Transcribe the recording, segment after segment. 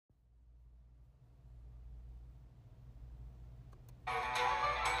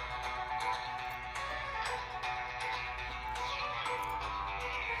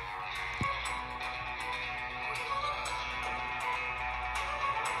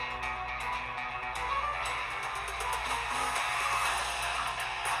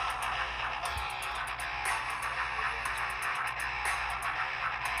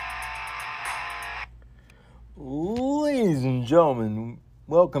gentlemen,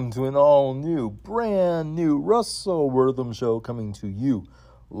 welcome to an all-new, brand-new Russell Wortham show coming to you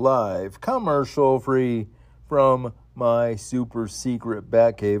live, commercial-free from my super secret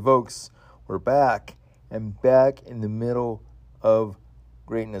Batcave. Folks, we're back, and back in the middle of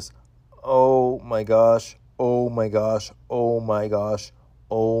greatness. Oh my gosh, oh my gosh, oh my gosh,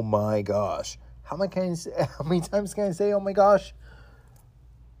 oh my gosh. How many times can I say oh my gosh?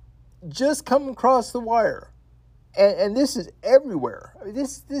 Just come across the wire. And this is everywhere.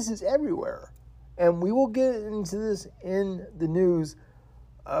 This is everywhere. And we will get into this in the news.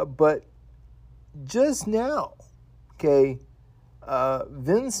 But just now, okay,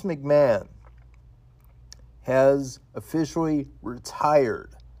 Vince McMahon has officially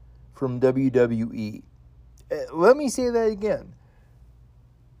retired from WWE. Let me say that again.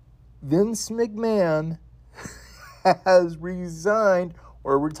 Vince McMahon has resigned,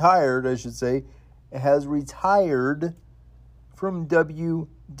 or retired, I should say, has retired from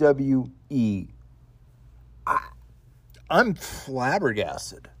WWE. I'm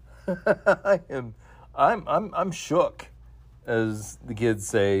flabbergasted. I'm shook, as the kids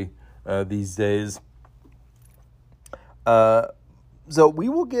say these days. So we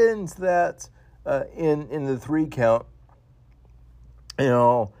will get into that in the 3 count.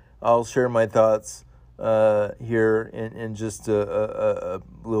 I'll share my thoughts here in just a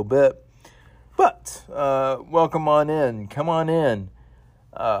little bit. But welcome on in. Come on in.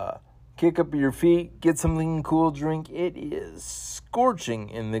 Kick up your feet. Get something cool to drink. It is scorching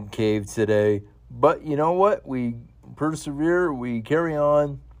in the cave today. But you know what? We persevere. We carry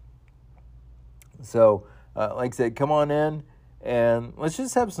on. So, like I said, come on in and let's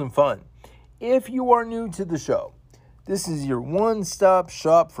just have some fun. If you are new to the show, this is your one-stop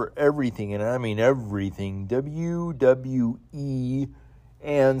shop for everything, and I mean everything, WWE.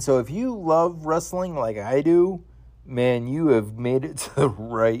 And so if you love wrestling like I do, man, you have made it to the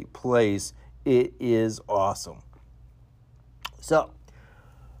right place. It is awesome. So,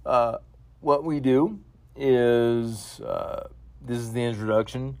 what we do is, this is the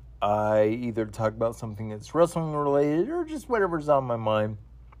introduction. I either talk about something that's wrestling related or just whatever's on my mind.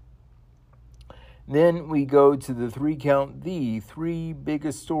 Then we go to the 3 count, the 3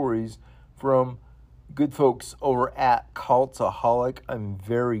 biggest stories from good folks over at Cultaholic. I'm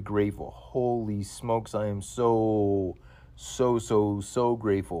very grateful. Holy smokes, I am so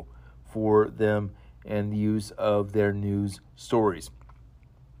grateful for them and the use of their news stories.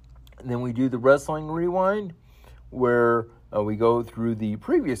 And then we do the Wrestling Rewind, where we go through the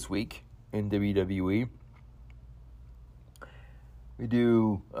previous week in WWE. We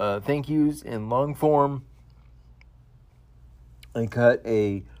do thank yous in long form. I cut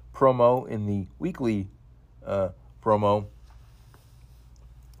a promo in the weekly promo.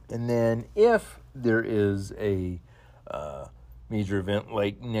 And then if there is a major event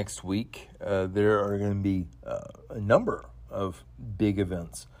like next week, there are going to be a number of big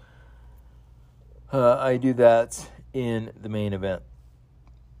events. I do that in the main event.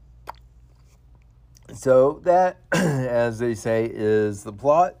 So that, as they say, is the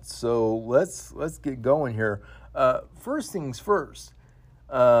plot. So let's get going here. First things first.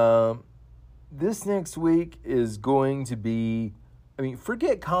 This next week is going to be,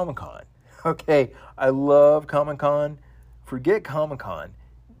 forget Comic-Con. Okay, I love Comic-Con. Forget Comic-Con.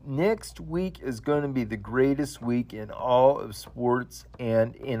 Next week is going to be the greatest week in all of sports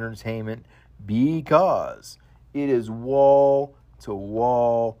and entertainment because it is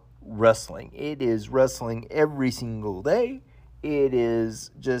wall-to-wall wrestling. It is wrestling every single day. It is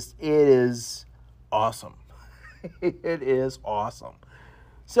awesome. It is awesome.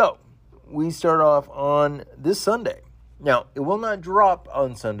 So, we start off on this Sunday. Now, it will not drop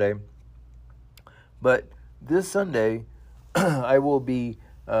on Sunday, but this Sunday, I will be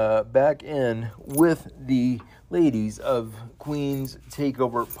back in with the ladies of Queen's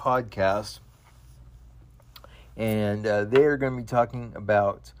Takeover Podcast. And they are going to be talking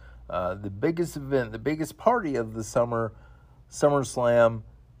about the biggest event, the biggest party of the summer, SummerSlam,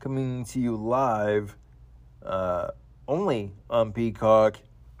 coming to you live only on Peacock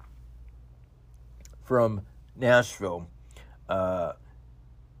from Nashville. So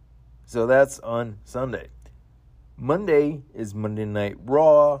that's on Sunday. Monday is Monday Night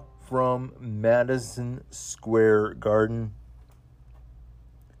Raw from Madison Square Garden.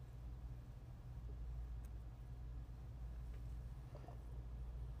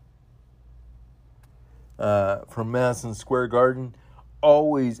 From Madison Square Garden.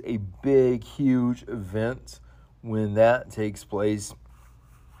 Always a big, huge event when that takes place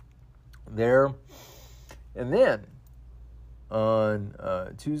there. And then on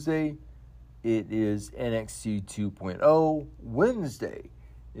Tuesday, it is NXT 2.0. Wednesday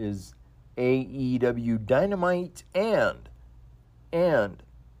is AEW Dynamite and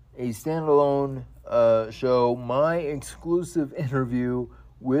a standalone show, my exclusive interview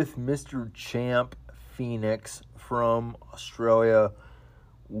with Mr. Champ Phoenix from Australia.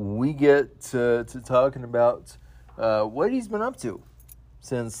 We get to talking about what he's been up to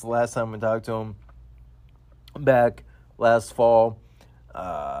since the last time we talked to him back last fall.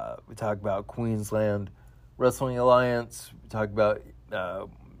 We talked about Queensland Wrestling Alliance. We talked about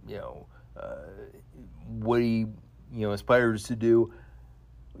what he aspires to do.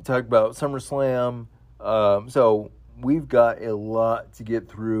 We talked about SummerSlam. So we've got a lot to get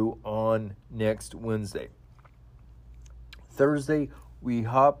through on next Wednesday. Thursday, we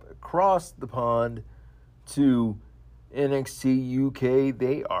hop across the pond to NXT UK.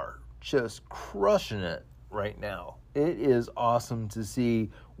 They are just crushing it right now. It is awesome to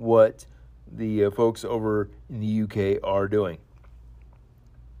see what the folks over in the UK are doing.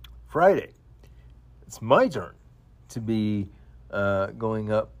 Friday, it's my turn to be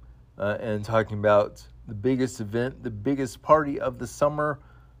going up and talking about the biggest event, the biggest party of the summer,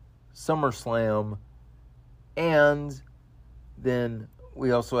 SummerSlam, and then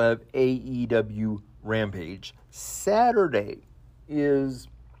we also have AEW Rampage. Saturday is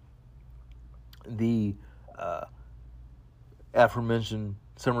the aforementioned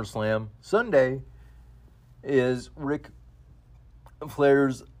SummerSlam. Sunday is Ric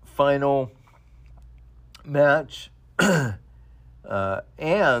Flair's final match.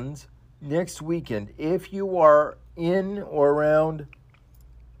 And next weekend, if you are in or around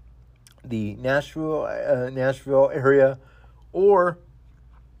the Nashville area, or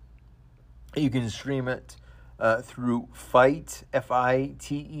you can stream it through Fight,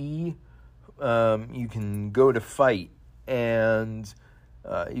 F-I-T-E. You can go to Fight, and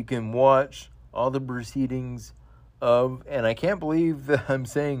you can watch all the proceedings of, and I can't believe that I'm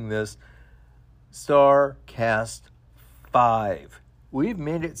saying this, StarCast 5. We've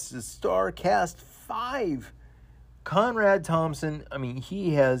made it to StarCast 5. Conrad Thompson,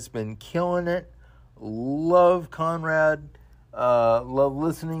 he has been killing it. Love Conrad. Love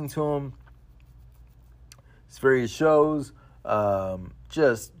listening to him. His various shows.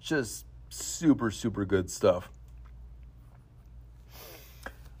 Just super, super good stuff.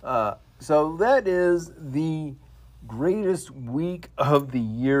 So that is the greatest week of the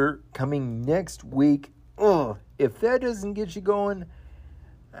year coming next week. If that doesn't get you going,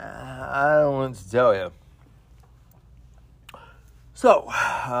 I don't know what to tell you. So,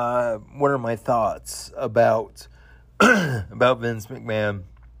 what are my thoughts about Vince McMahon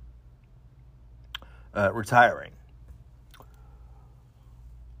retiring?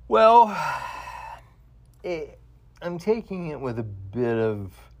 Well, I'm taking it with a bit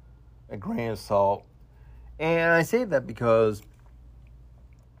of a grain of salt. And I say that because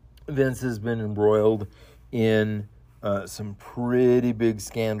Vince has been embroiled in some pretty big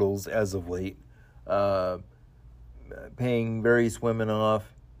scandals as of late. Paying various women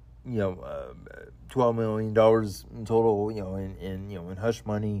off, $12 million in total, in hush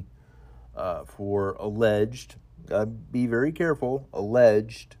money for alleged, be very careful,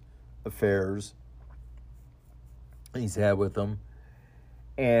 alleged affairs he's had with them.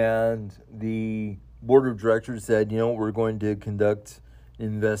 And the board of directors said, we're going to conduct an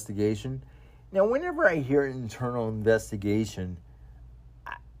investigation. Now, whenever I hear internal investigation,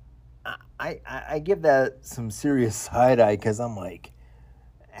 I give that some serious side-eye, because I'm like,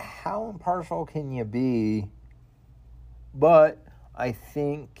 how impartial can you be? But I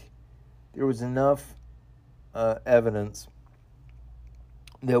think there was enough evidence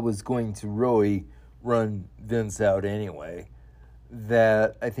that was going to really run Vince out anyway,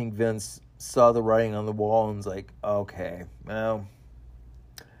 that I think Vince saw the writing on the wall and was like, okay, well,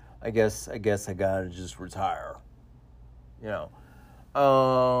 I guess I gotta just retire.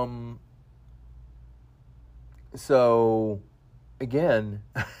 So again,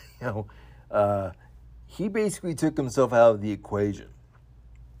 he basically took himself out of the equation.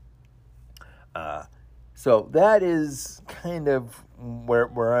 So that is kind of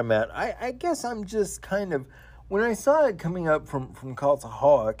where I'm at. I guess I'm just kind of, when I saw it coming up from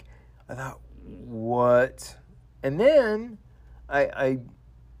Cultaholic, I thought, what? And then I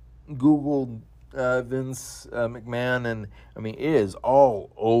Googled Vince McMahon, and it is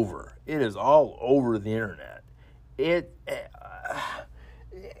all over. It is all over the internet.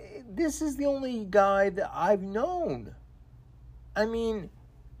 This is the only guy that I've known.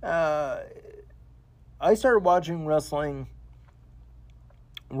 I started watching wrestling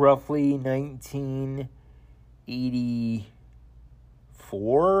roughly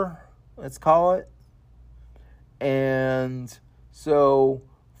 1984, let's call it. And so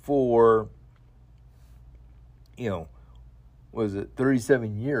for,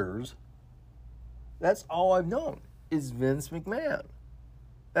 37 years, that's all I've known is Vince McMahon.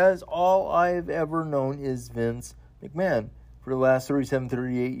 That is all I've ever known is Vince McMahon. For the last 37,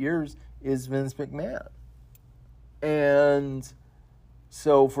 38 years is Vince McMahon. And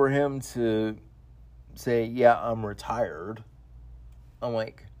so for him to say, yeah, I'm retired, I'm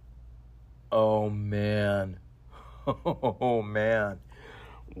like, oh, man. Oh, man.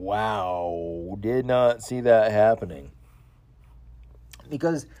 Wow. Did not see that happening.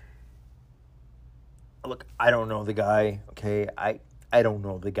 Because, look, I don't know the guy, okay? I don't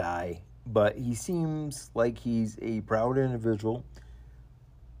know the guy, but he seems like he's a proud individual,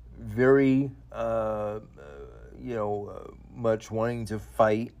 very, much wanting to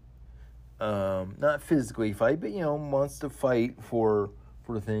fight, not physically fight, but, wants to fight for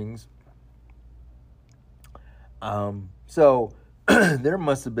things. So there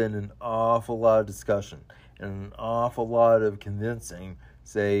must have been an awful lot of discussion and an awful lot of convincing,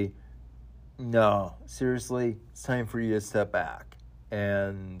 say, no, seriously, it's time for you to step back.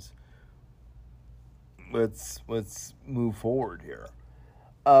 And let's move forward here.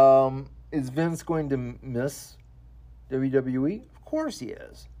 Is Vince going to miss WWE? Of course he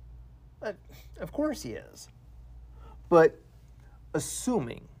is. Of course he is. But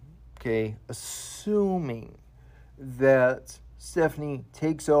assuming that Stephanie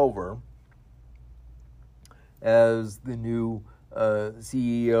takes over as the new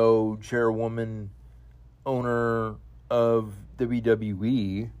CEO, chairwoman, owner of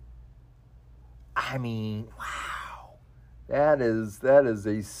WWE, I mean, wow, that is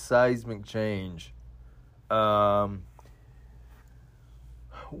a seismic change.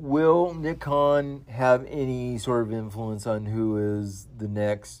 Will Nick Khan have any sort of influence on who is the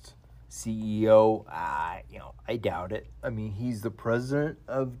next CEO? I doubt it. I mean, he's the president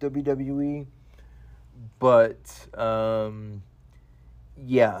of WWE, but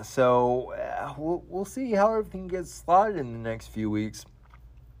yeah, so we'll see how everything gets slotted in the next few weeks.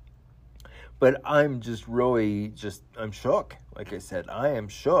 But I'm just really I'm shook. Like I said, I am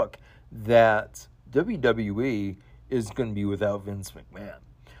shook that WWE is going to be without Vince McMahon.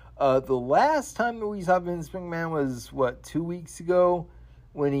 The last time that we saw Vince McMahon was, 2 weeks ago,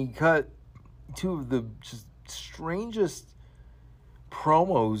 when he cut two of the just strangest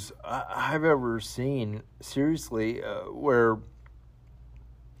promos I've ever seen. Seriously, where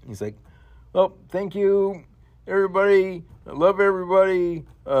he's like, well, thank you, everybody. I love everybody.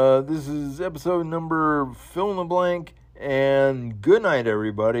 This is episode number fill in the blank. And good night,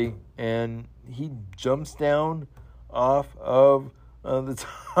 everybody. And he jumps down off of the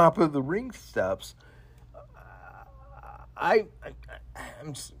top of the ring steps. I'm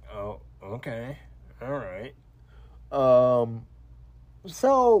just, oh, okay. All right.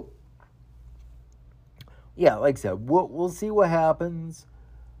 So, yeah, like I said, we'll see what happens.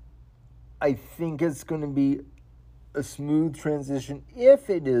 I think it's going to be a smooth transition if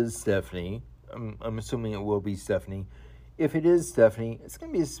it is Stephanie. I'm assuming it will be Stephanie. If it is Stephanie, it's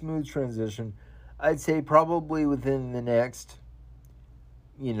going to be a smooth transition. I'd say probably within the next,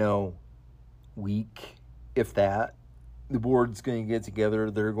 week, if that. The board's going to get together.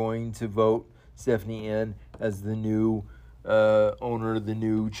 They're going to vote Stephanie in as the new owner, the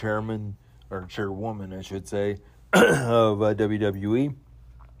new chairman, or chairwoman, I should say, of WWE.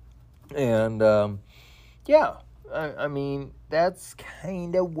 And, yeah, I mean, that's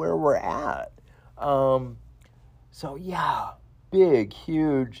kind of where we're at. So, yeah, big,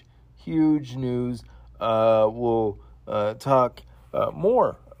 huge news. We'll talk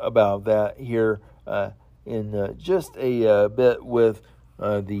more about that here in just a bit with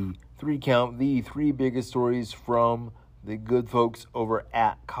the 3 count, the 3 biggest stories from the good folks over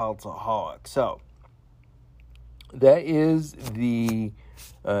at Cultaholic. So, that is the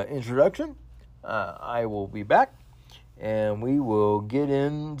introduction. I will be back, and we will get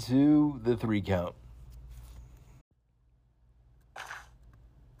into the 3 count.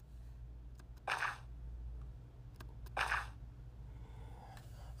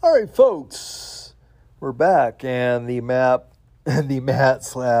 All right, folks, we're back, and the mat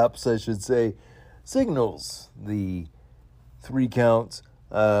slaps, I should say, signals the 3 counts,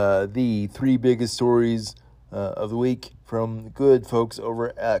 the 3 biggest stories of the week from the good folks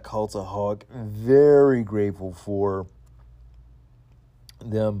over at Cultaholic. Very grateful for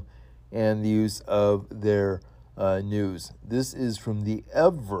them and the use of their news. This is from the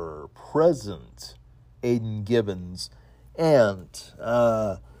ever-present Aiden Gibbons, and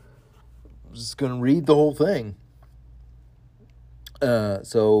I'm just going to read the whole thing.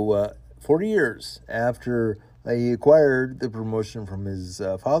 So 40 years after he acquired the promotion from his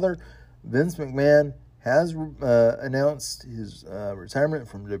father, Vince McMahon has announced his retirement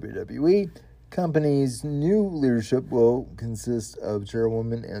from WWE. Company's new leadership will consist of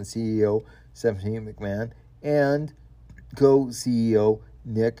chairwoman and CEO Stephanie McMahon and co-CEO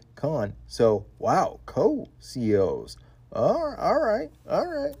Nick Khan. So, wow, co-CEOs. All right.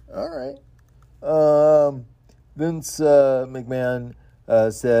 Vince McMahon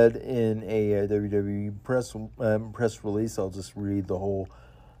said in a WWE press release, I'll just read the whole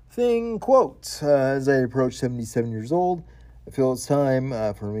thing, quote, as I approach 77 years old, I feel it's time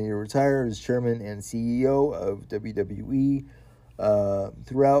for me to retire as chairman and CEO of WWE.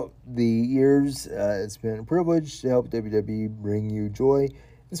 Throughout the years, it's been a privilege to help WWE bring you joy,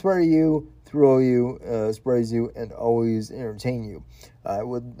 inspire you, thrill you, surprise you, and always entertain you. I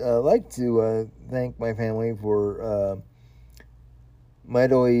would like to thank my family for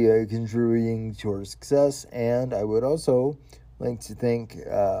mightily contributing to our success, and I would also like to thank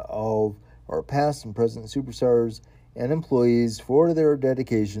all of our past and present superstars and employees for their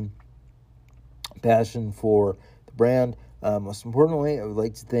dedication, passion for the brand. Most importantly, I would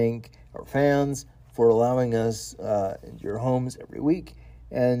like to thank our fans for allowing us into your homes every week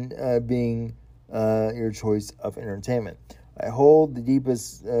and being your choice of entertainment. I hold the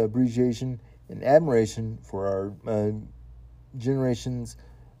deepest appreciation and admiration for our generations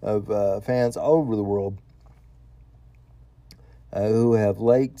of fans all over the world who have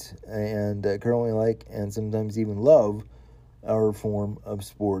liked and currently like and sometimes even love our form of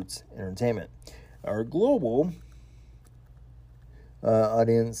sports entertainment. Our global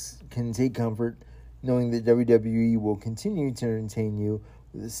audience can take comfort knowing that WWE will continue to entertain you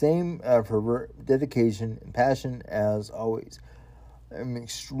with the same fervor, dedication, and passion as always. I'm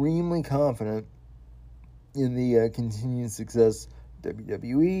extremely confident in the continued success of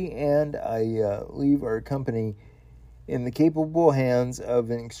WWE, and I leave our company in the capable hands of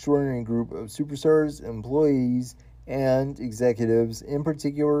an extraordinary group of superstars, employees, and executives, in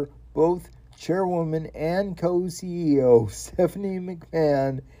particular, both chairwoman and co-CEO Stephanie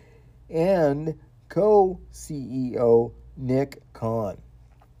McMahon and co-CEO Nick Khan.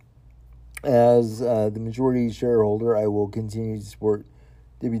 As the majority shareholder, I will continue to support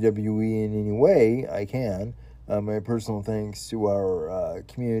WWE in any way I can. My personal thanks to our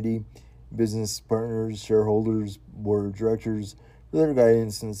community, business partners, shareholders, board of directors for their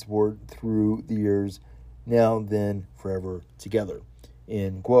guidance and support through the years. Now, then, forever together.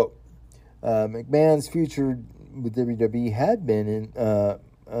 End quote. McMahon's future with WWE had been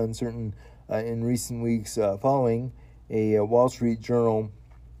uncertain in recent weeks following a Wall Street Journal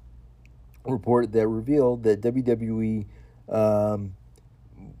report that revealed that WWE, or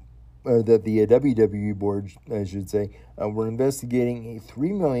that the WWE board, I should say, were investigating a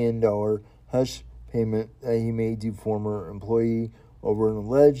 $3 million hush payment he made to former employee over an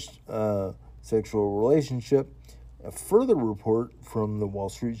alleged sexual relationship. A further report from the Wall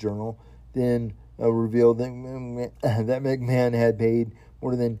Street Journal then revealed that McMahon had paid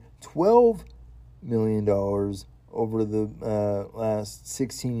more than $12 million over the last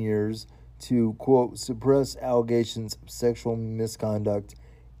 16 years to, quote, suppress allegations of sexual misconduct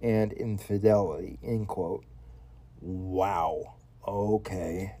and infidelity, end quote. Wow.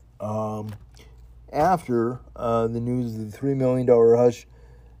 Okay. After the news of the $3 million hush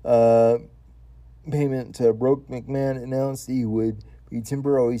payment broke, McMahon announced he would be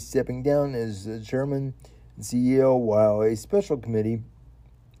temporarily stepping down as chairman and CEO while a special committee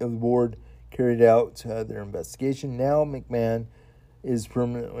of the board carried out their investigation. Now McMahon is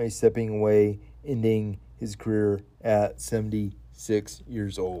permanently stepping away, ending his career at 76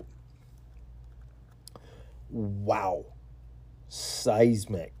 years old. Wow.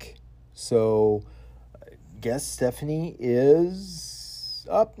 Seismic. So, I guess Stephanie is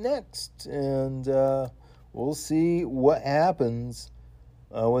up next, and we'll see what happens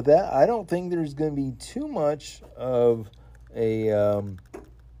with that. I don't think there's going to be too much of a,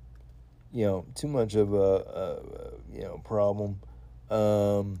 problem.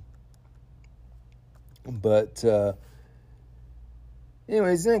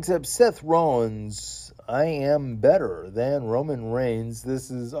 Anyways, next up, Seth Rollins. I am better than Roman Reigns.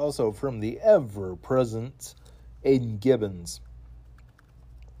 This is also from the ever-present Aiden Gibbons.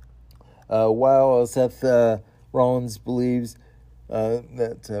 While Seth Rollins believes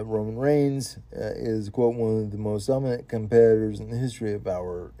that Roman Reigns is, quote, one of the most dominant competitors in the history of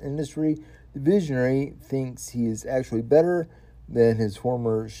our industry, the visionary thinks he is actually better than his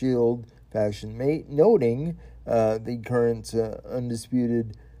former Shield faction mate, noting the current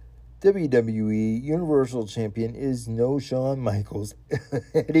undisputed WWE Universal Champion is no Shawn Michaels,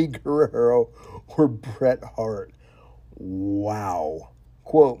 Eddie Guerrero, or Bret Hart. Wow.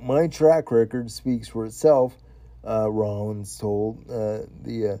 Quote, my track record speaks for itself, Rollins told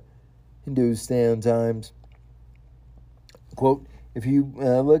the Hindustan Times. Quote, if you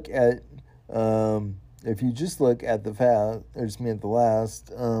just look at the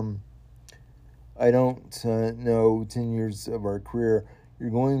last, I don't know, 10 years of our career, you're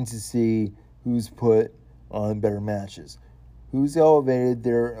going to see who's put on better matches, who's elevated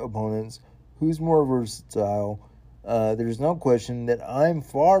their opponents, who's more versatile. There's no question that I'm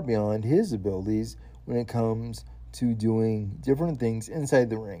far beyond his abilities when it comes to doing different things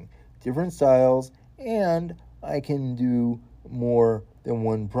inside the ring, different styles, and I can do more than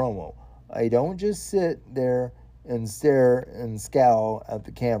one promo. I don't just sit there and stare and scowl at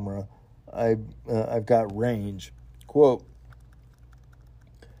the camera. I've got range. Quote,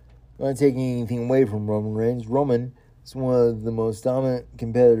 not taking anything away from Roman Reigns. Roman is one of the most dominant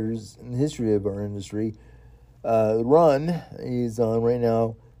competitors in the history of our industry. The run he's on right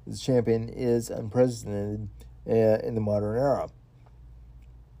now as champion is unprecedented in the modern era.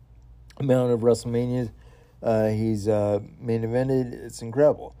 Amount of WrestleMania he's main evented, it's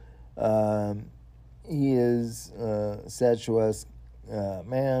incredible. He is a statuesque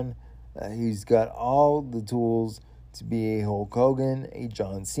man. He's got all the tools to be a Hulk Hogan, a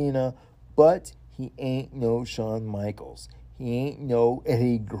John Cena, but he ain't no Shawn Michaels. He ain't no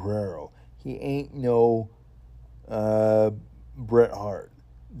Eddie Guerrero. He ain't no Bret Hart.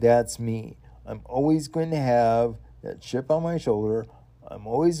 That's me. I'm always going to have that chip on my shoulder. I'm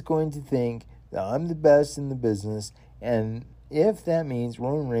always going to think that I'm the best in the business, and if that means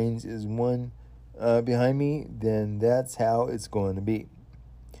Roman Reigns is one behind me, then that's how it's going to be.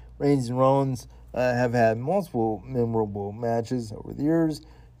 Reigns and Rollins have had multiple memorable matches over the years,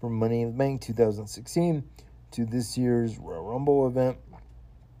 from Money in the Bank 2016 to this year's Royal Rumble event.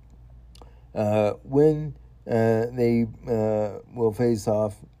 When they will face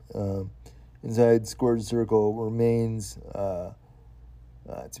off inside squared circle remains to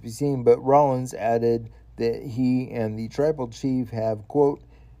be seen, but Rollins added that he and the Tribal Chief have, quote,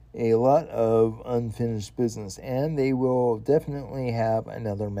 a lot of unfinished business, and they will definitely have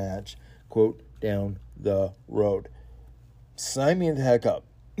another match, quote, down the road. Sign me the heck up.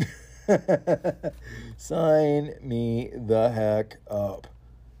 Sign me the heck up.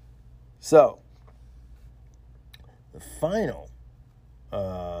 So, the final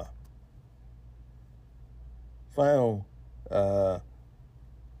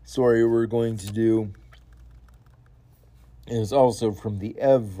story we're going to do is also from the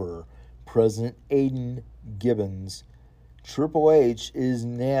ever-present Aiden Gibbons. Triple H is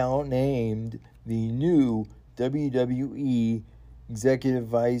now named the new WWE Executive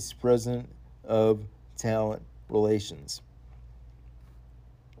Vice President of Talent Relations.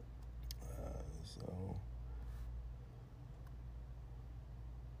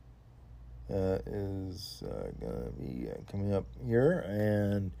 Is going to be coming up here,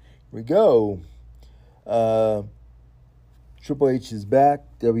 and here we go. Triple H is back.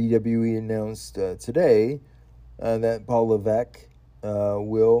 WWE announced today that Paul Levesque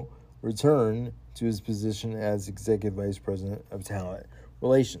will return to his position as Executive Vice President of Talent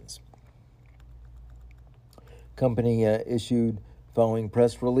Relations. Company issued following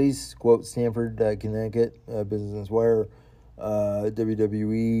press release, quote, Stamford, Connecticut, Business Wire,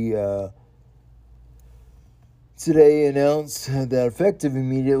 WWE today announced that effective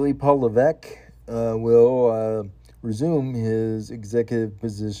immediately, Paul Levesque will resume his executive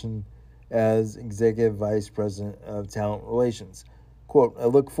position as Executive Vice President of Talent Relations. Quote, I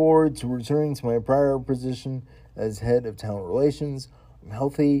look forward to returning to my prior position as Head of Talent Relations. I'm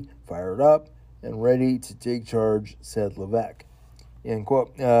healthy, fired up, and ready to take charge, said Levesque. End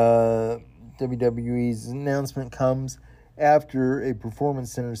quote. WWE's announcement comes after a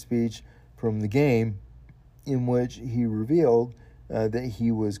Performance Center speech from the game in which he revealed that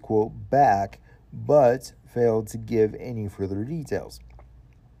he was, quote, back, but failed to give any further details.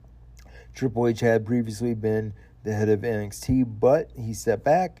 Triple H had previously been the head of NXT, but he stepped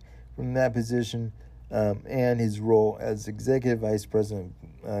back from that position and his role as Executive Vice President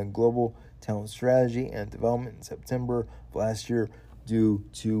of Global Talent Strategy and Development in September of last year due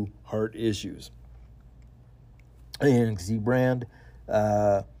to heart issues. The NXT brand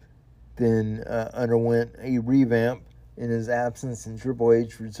then underwent a revamp in his absence, and Triple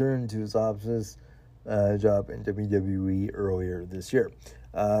H returned to his office job in WWE earlier this year.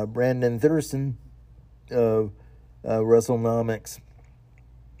 Brandon Thurston of WrestleNomics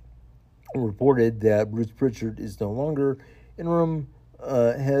reported that Bruce Pritchard is no longer interim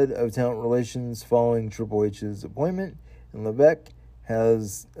head of talent relations following Triple H's appointment, and Levesque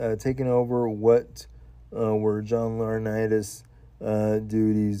has taken over what were John Laurinaitis'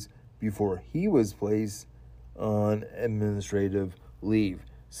 duties before he was placed on administrative leave.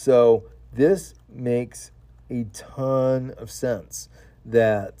 So this makes a ton of sense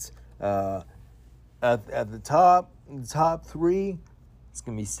that at the top three, it's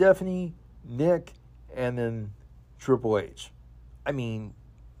going to be Stephanie, Nick, and then Triple H. I mean,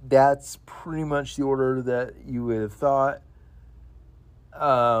 that's pretty much the order that you would have thought.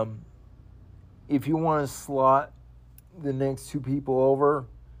 If you want to slot the next two people over,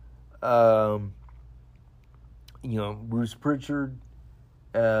 Bruce Pritchard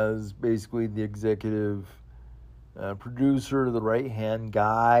as basically the executive producer, the right-hand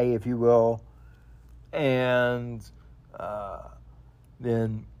guy, if you will, and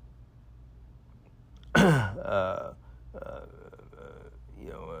then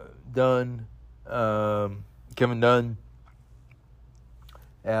Dunn, Kevin Dunn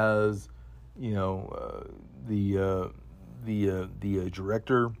as the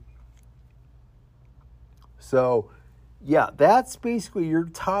director. So yeah, that's basically your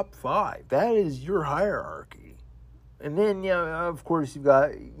top five. That is your hierarchy. And then of course you've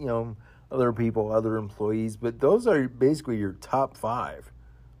got other people, other employees, but those are basically your top five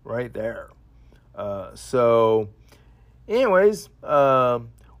right there. So anyways, well,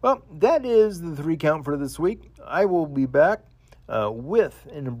 that is the 3 count for this week. I will be back with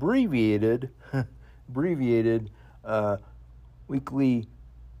an abbreviated weekly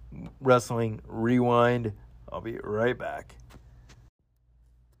wrestling rewind. I'll be right back.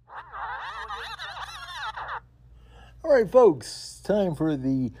 All right, folks, time for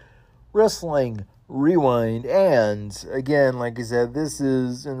the wrestling rewind. And again, like I said, this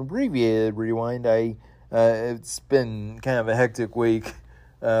is an abbreviated rewind. It's been kind of a hectic week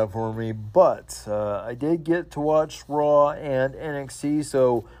for me, but I did get to watch Raw and NXT,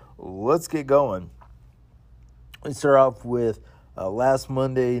 so let's get going. Let's start off with last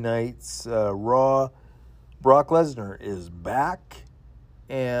Monday night's Raw. Brock Lesnar is back,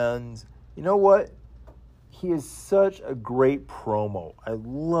 and you know what? He is such a great promo. I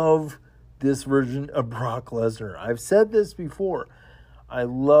love this version of Brock Lesnar. I've said this before. I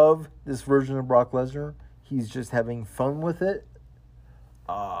love this version of Brock Lesnar. He's just having fun with it.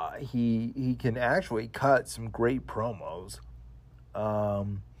 He can actually cut some great promos.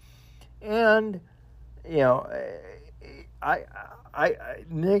 And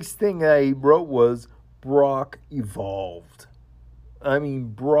next thing I wrote was Brock evolved. I mean,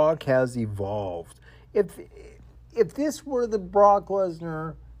 Brock has evolved. If this were the Brock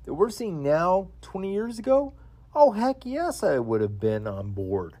Lesnar that we're seeing now 20 years ago, oh, heck yes, I would have been on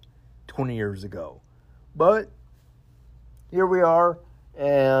board 20 years ago. But here we are,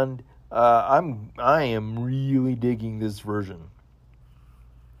 and I am really digging this version.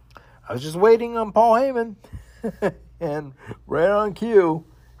 I was just waiting on Paul Heyman, and right on cue,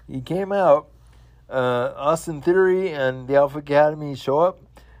 he came out. Austin Theory and the Alpha Academy show up,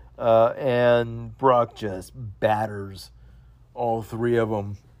 and Brock just batters all three of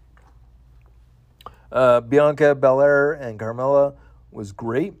them. Bianca Belair and Carmella was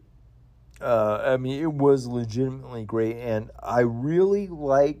great. I mean, it was legitimately great, and I really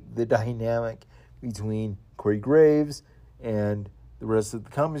like the dynamic between Corey Graves and the rest of the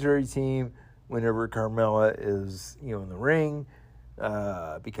commentary team whenever Carmella is, in the ring,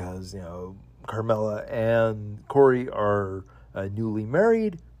 because, Carmella and Corey are newly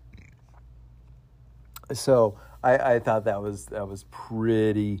married. So I thought that was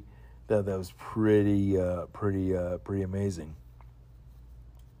pretty amazing.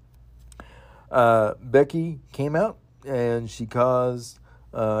 Becky came out and she caused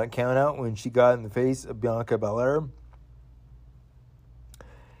a count out when she got in the face of Bianca Belair.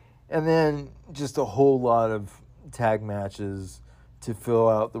 And then just a whole lot of tag matches to fill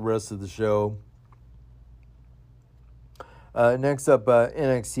out the rest of the show. Next up,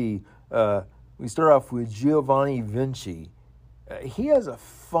 NXT. We start off with Giovanni Vinci. He has a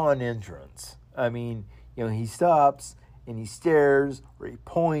fun entrance. I mean, he stops and he stares or he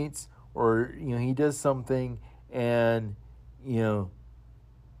points or, he does something and,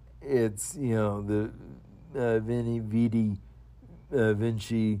 it's, the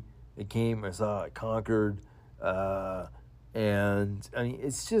Vinci, it came, I saw it conquered, and I mean,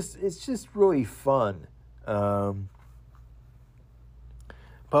 it's just really fun.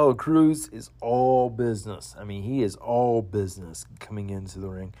 Apollo Crews is all business. I mean, he is all business coming into the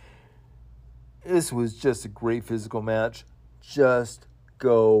ring. This was just a great physical match. Just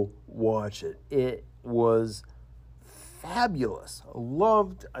go watch it. It was fabulous.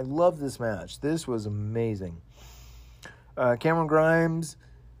 I loved this match. This was amazing. Cameron Grimes,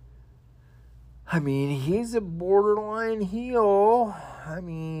 I mean, he's a borderline heel. I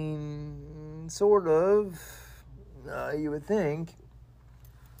mean, sort of, you would think.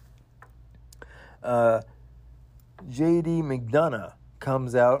 J.D. McDonough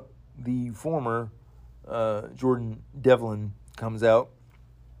comes out. The former Jordan Devlin comes out.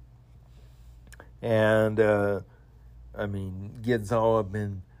 And, gets all up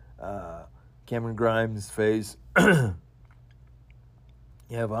in Cameron Grimes' face. You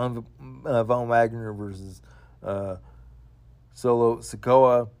have Von Wagner versus Solo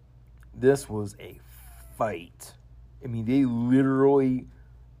Sikoa. This was a fight. I mean, they literally...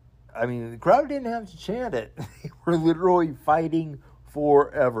 the crowd didn't have to chant it. They were literally fighting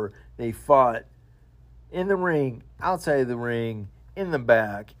forever. They fought in the ring, outside the ring, in the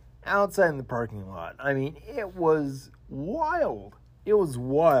back, outside in the parking lot. I mean, it was wild. It was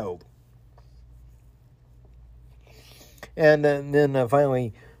wild. And then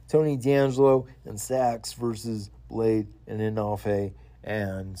finally, Tony D'Angelo and Sax versus Blade and Inoue.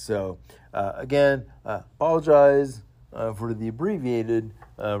 And so, again, apologize for the abbreviated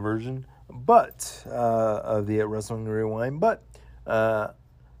version of the Wrestling Rewind. But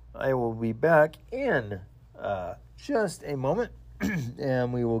I will be back in just a moment.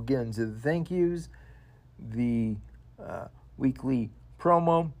 And we will get into the thank yous, the weekly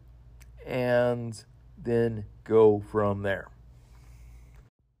promo, and then go from there.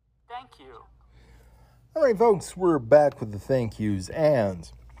 Thank you. All right, folks, we're back with the thank yous,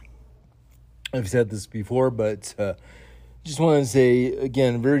 and I've said this before, but just want to say,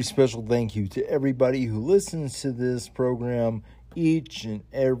 again, a very special thank you to everybody who listens to this program each and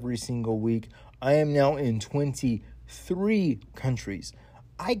every single week. I am now in 23 countries.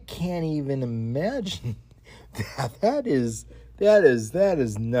 I can't even imagine that. That is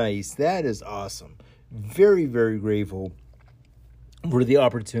nice. That is awesome. Very, very grateful for the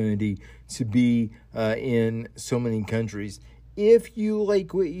opportunity to be in so many countries. If you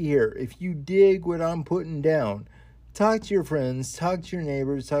like what you hear, if you dig what I'm putting down, talk to your friends, talk to your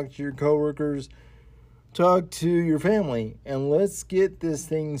neighbors, talk to your coworkers, talk to your family, and let's get this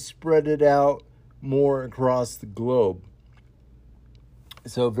thing spreaded out more across the globe.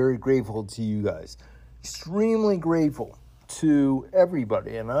 So very grateful to you guys. Extremely grateful to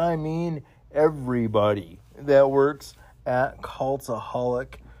everybody, and I mean everybody that works at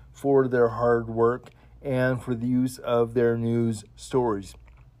Cultaholic for their hard work and for the use of their news stories.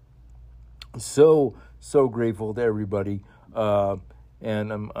 So grateful to everybody, and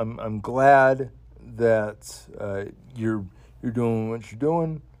I'm glad that you're doing what you're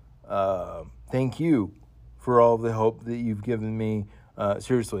doing. Thank you for all the help that you've given me.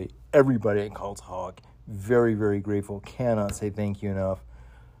 Seriously, everybody at Cultaholic, very, very grateful. Cannot say thank you enough.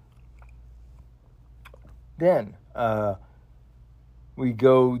 Then we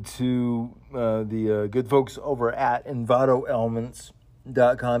go to the good folks over at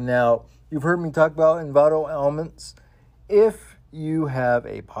EnvadoElements.com. Now, you've heard me talk about Envado Elements. If you have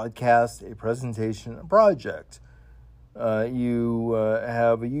a podcast, a presentation, a project, you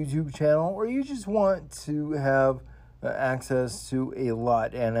have a YouTube channel, or you just want to have access to a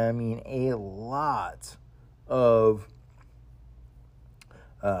lot, and I mean a lot of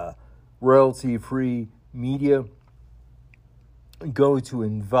royalty-free media, go to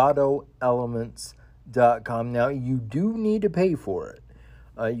EnvadoElements.com. Now, you do need to pay for it.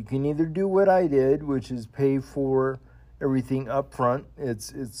 You can either do what I did, which is pay for everything up front.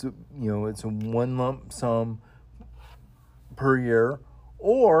 It's a one lump sum per year,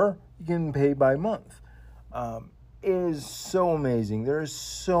 or you can pay by month. It is so amazing. There is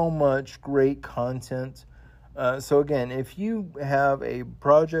so much great content. So again, if you have a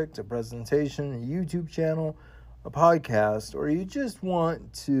project, a presentation, a YouTube channel, a podcast, or you just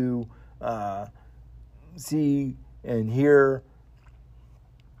want to see and hear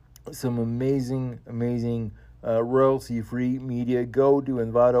some amazing royalty-free media, go to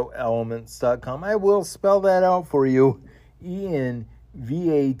EnvadoElements.com. I will spell that out for you. ENVATO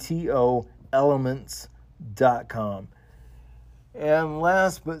Elements.com. And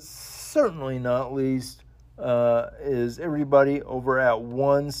last but certainly not least is everybody over at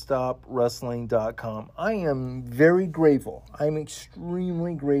OneStopWrestling.com. I am very grateful. I'm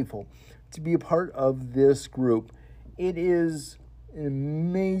extremely grateful to be a part of this group. It is an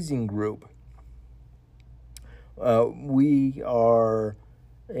amazing group. We are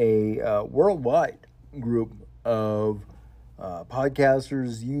a worldwide group of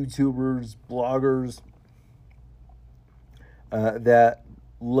podcasters, YouTubers, bloggers that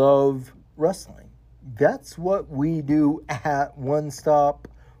love wrestling. That's what we do at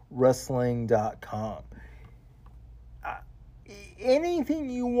onestopwrestling.com. Anything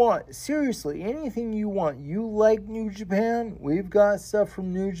you want, seriously, anything you want. You like New Japan? We've got stuff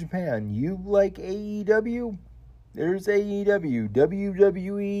from New Japan. You like AEW? There's AEW,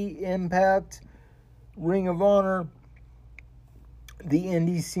 WWE, Impact, Ring of Honor, the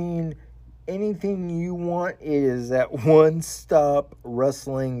indie scene. Anything you want is at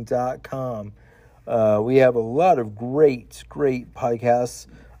onestopwrestling.com. We have a lot of great podcasts.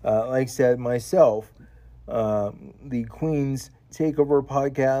 Like I said, myself, the Queen's Takeover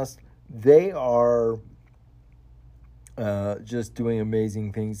podcast, they are just doing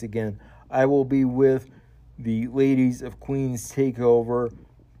amazing things. Again, I will be with the ladies of Queen's Takeover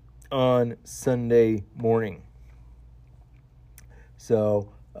on Sunday morning.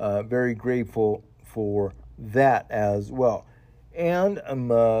 So, very grateful for that as well. And I'm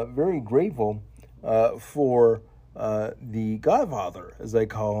very grateful for the Godfather, as I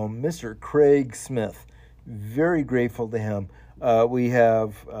call him, Mr. Craig Smith. Very grateful to him. We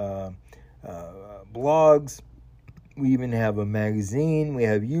have blogs. We even have a magazine. We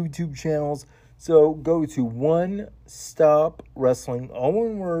have YouTube channels. So go to One Stop Wrestling, all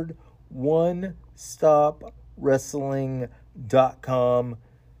one word, onestopwrestling.com.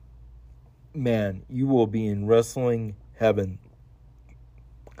 Man, you will be in wrestling heaven.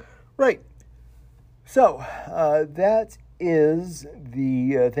 Right. So, that is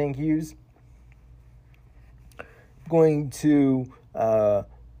the thank yous. Going to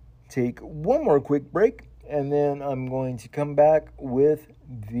take one more quick break, and then I'm going to come back with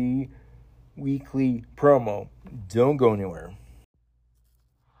the weekly promo. Don't go anywhere.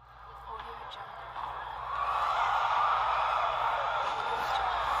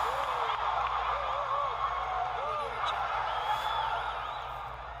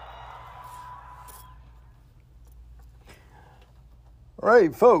 All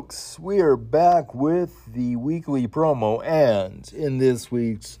right, folks, we are back with the weekly promo, and in this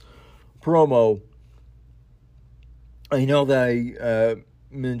week's promo, I know that I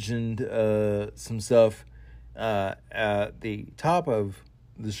mentioned some stuff at the top of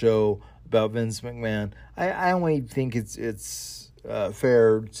the show about Vince McMahon. I only think it's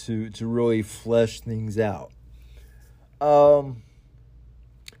fair to really flesh things out.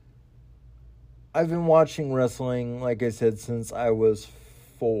 I've been watching wrestling, like I said, since I was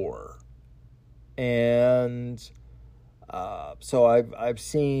 4. And so I've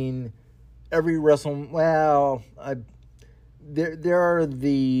seen every wrestling. Well, there are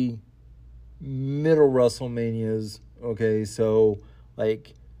the middle WrestleManias. Okay, so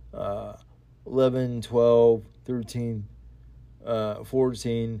like 11, 12, 13,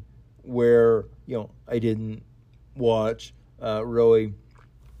 14, where I didn't watch really.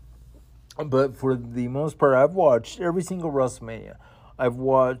 But for the most part, I've watched every single WrestleMania. I've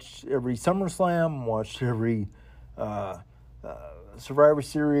watched every SummerSlam, watched every Survivor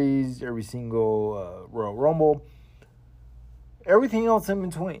Series, every single Royal Rumble, everything else in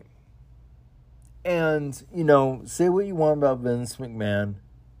between. And, say what you want about Vince McMahon,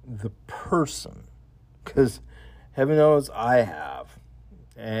 the person, because heaven knows I have,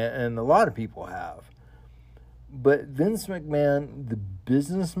 and a lot of people have. But Vince McMahon, the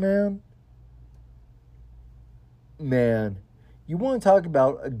businessman, man, you want to talk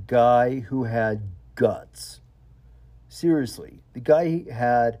about a guy who had guts. Seriously, the guy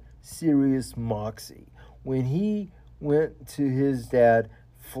had serious moxie. When he went to his dad,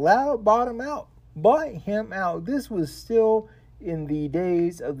 flat out bought him out. This was still in the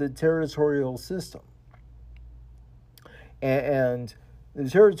days of the territorial system. And the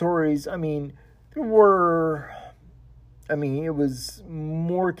territories, it was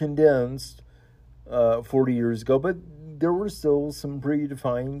more condensed 40 years ago, but there were still some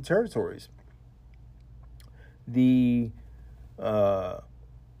predefined territories. The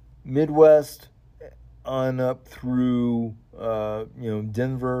Midwest on up through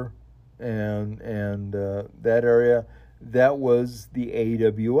Denver and that area, that was the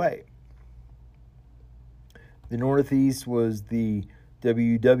AWA. The Northeast was the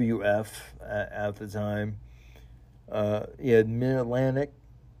WWF at the time. You had Mid-Atlantic.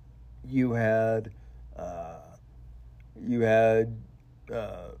 You had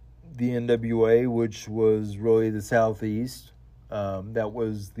the NWA, which was really the Southeast. That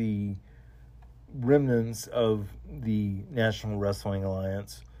was the remnants of the National Wrestling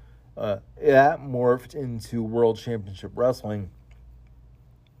Alliance. That morphed into World Championship Wrestling.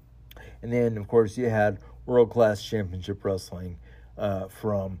 And then, of course, you had World Class Championship Wrestling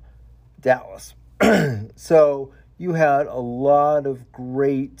from Dallas. So you had a lot of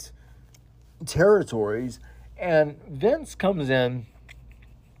great territories, and Vince comes in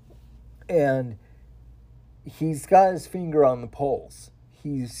and he's got his finger on the pulse.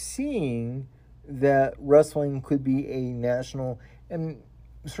 He's seeing that wrestling could be a national and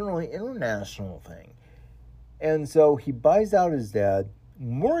certainly international thing. And so he buys out his dad,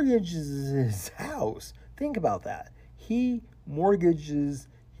 mortgages his house. Think about that. He mortgages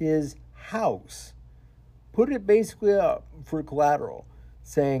his house, put it basically up for collateral,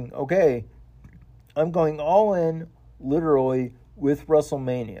 saying, okay, I'm going all in, literally, with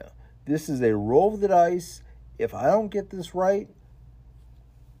WrestleMania. This is a roll of the dice. If I don't get this right,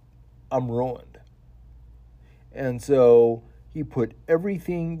 I'm ruined. And so he put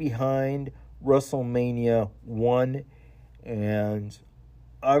everything behind WrestleMania 1, and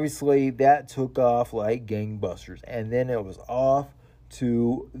obviously that took off like gangbusters. And then it was off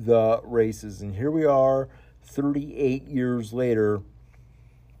to the races. And here we are, 38 years later,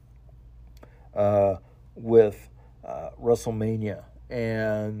 with WrestleMania.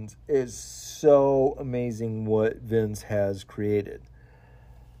 And it's so amazing what Vince has created.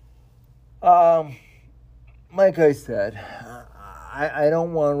 Like I said, I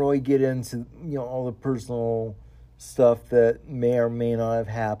don't want to really get into all the personal stuff that may or may not have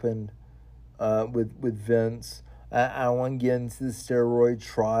happened with Vince. I don't want to get into the steroid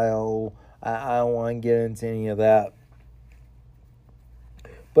trial. I don't want to get into any of that.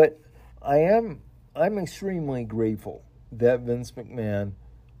 But I'm extremely grateful that Vince McMahon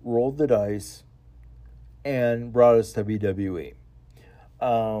rolled the dice and brought us WWE.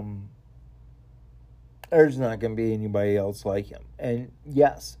 There's not going to be anybody else like him. And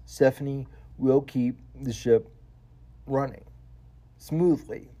yes, Stephanie will keep the ship running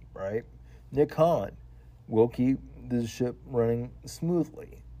smoothly, right? Nick Khan will keep the ship running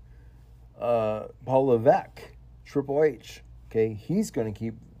smoothly. Paul Levesque, Triple H, okay, he's going to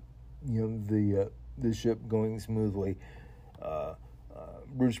keep the ship going smoothly.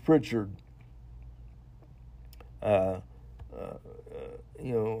 Bruce Pritchard, Dunn,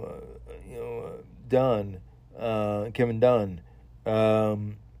 Kevin Dunn.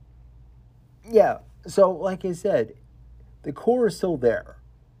 Yeah, so like I said, the core is still there.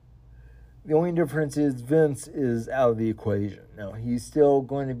 The only difference is Vince is out of the equation. Now, he's still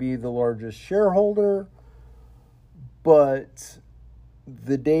going to be the largest shareholder, but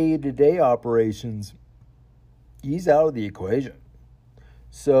the day-to-day operations, he's out of the equation.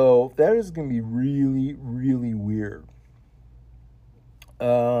 So that is going to be really, really weird.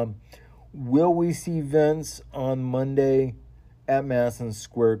 Will we see Vince on Monday at Madison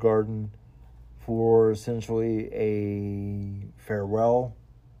Square Garden for essentially a farewell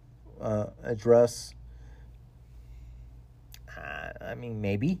address? I mean,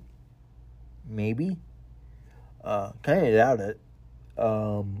 maybe. Kind of doubt it.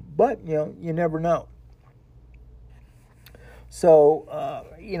 But, you never know. So,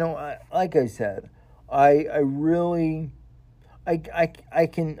 like I said, I really... I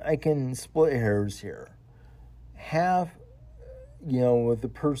can split hairs here. Half, with the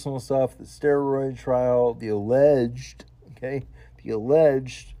personal stuff, the steroid trial, the alleged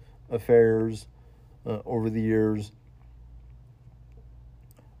affairs over the years,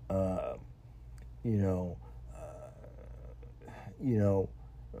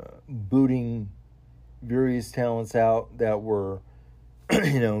 booting various talents out that were,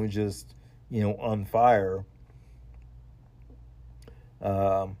 just, on fire.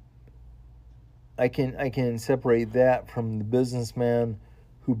 I can separate that from the businessman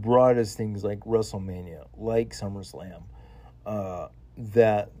who brought us things like WrestleMania, like SummerSlam.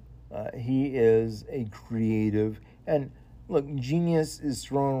 That he is a creative, and look, genius is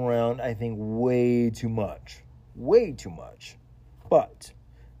thrown around, I think, way too much. But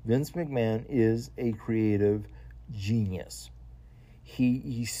Vince McMahon is a creative genius.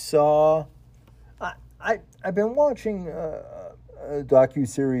 He saw. I've been watching a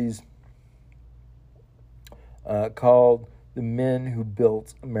docuseries called The Men Who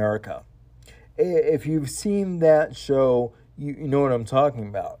Built America. If you've seen that show, you know what I'm talking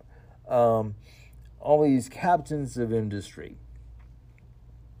about. All these captains of industry,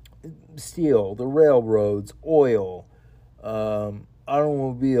 steel, the railroads, oil,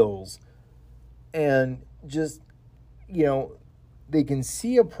 automobiles, and just, they can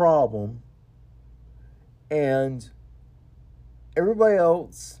see a problem, and everybody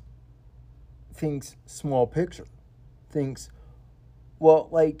else thinks small picture. Thinks, well,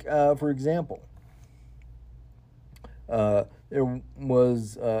 like, for example, there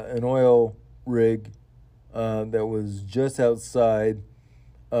was an oil rig that was just outside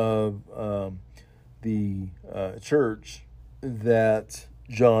of the church that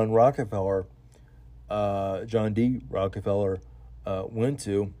John D. Rockefeller went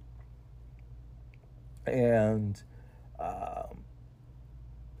to. And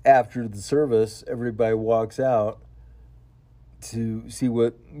after the service, everybody walks out to see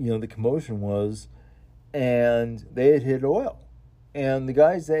what the commotion was, and they had hit oil. And the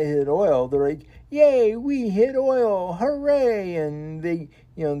guys that hit oil, they're like, "Yay, we hit oil! Hooray!" And they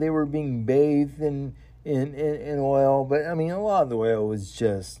were being bathed in oil, but I mean, a lot of the oil was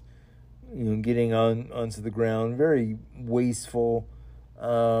just getting onto the ground, very wasteful.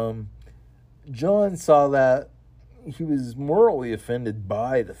 John saw that. He was morally offended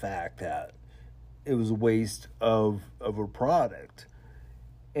by the fact that it was a waste of a product.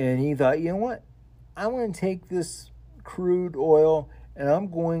 And he thought, you know what? I want to take this crude oil and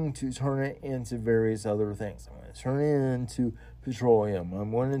I'm going to turn it into various other things. I'm going to turn it into petroleum. I'm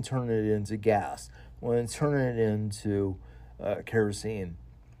going to turn it into gas. I'm going to turn it into kerosene.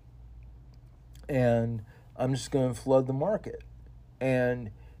 And I'm just going to flood the market. And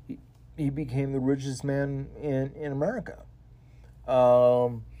he became the richest man in America.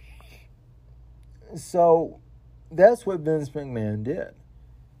 So that's what Vince McMahon did.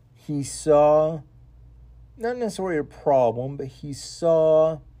 He saw, not necessarily a problem, but he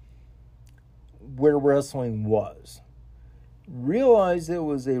saw where wrestling was. Realized it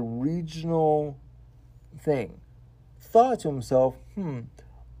was a regional thing. Thought to himself,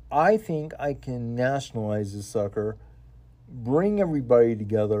 I think I can nationalize this sucker, bring everybody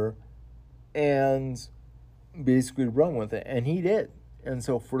together, and basically run with it. And he did. And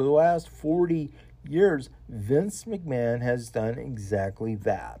so for the last 40 years, Vince McMahon has done exactly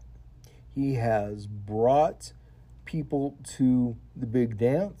that. He has brought people to the big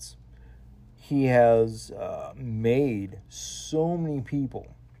dance. He has made so many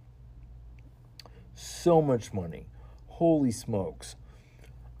people so much money. Holy smokes.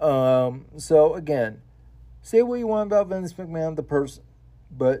 So again, say what you want about Vince McMahon, the person,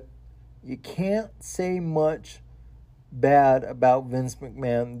 but you can't say much bad about Vince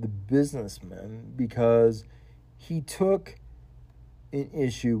McMahon, the businessman, because he took an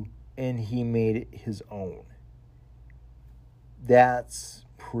issue and he made it his own. That's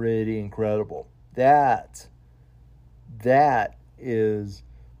pretty incredible. That is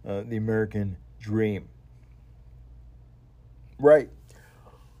the American dream. Right.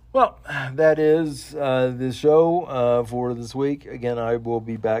 Well, that is the show for this week. Again, I will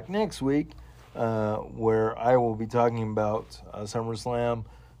be back next week where I will be talking about SummerSlam.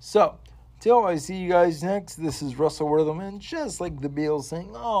 So, till I see you guys next, this is Russell Wortham, and just like the Beatles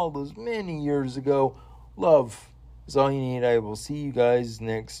sang all those many years ago, love is all you need. I will see you guys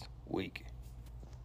next week.